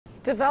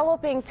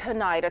Developing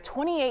tonight, a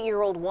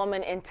 28-year-old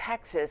woman in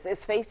Texas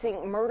is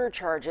facing murder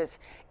charges.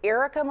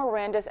 Erica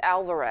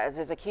Alvarez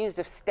is accused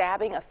of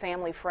stabbing a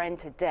family friend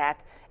to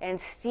death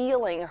and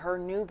stealing her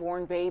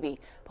newborn baby.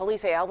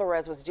 Police say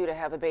Alvarez was due to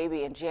have a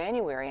baby in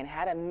January and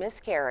had a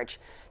miscarriage.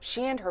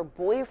 She and her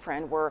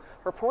boyfriend were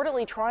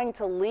reportedly trying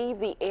to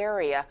leave the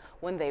area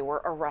when they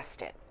were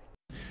arrested.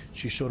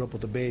 She showed up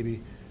with a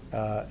baby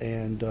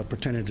and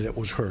pretended that it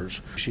was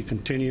hers. She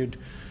continued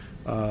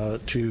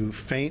to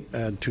faint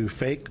and to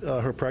fake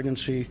her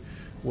pregnancy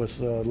with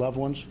loved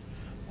ones.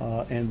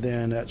 And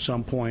then at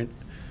some point,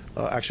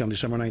 actually on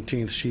December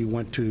 19th, she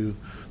went to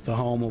the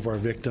home of our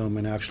victim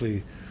and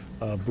actually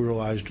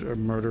brutalized or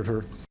murdered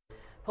her.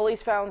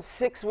 Police found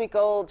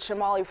 6-week-old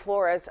Shamali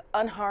Flores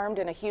unharmed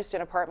in a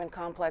Houston apartment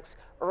complex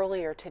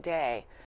earlier today.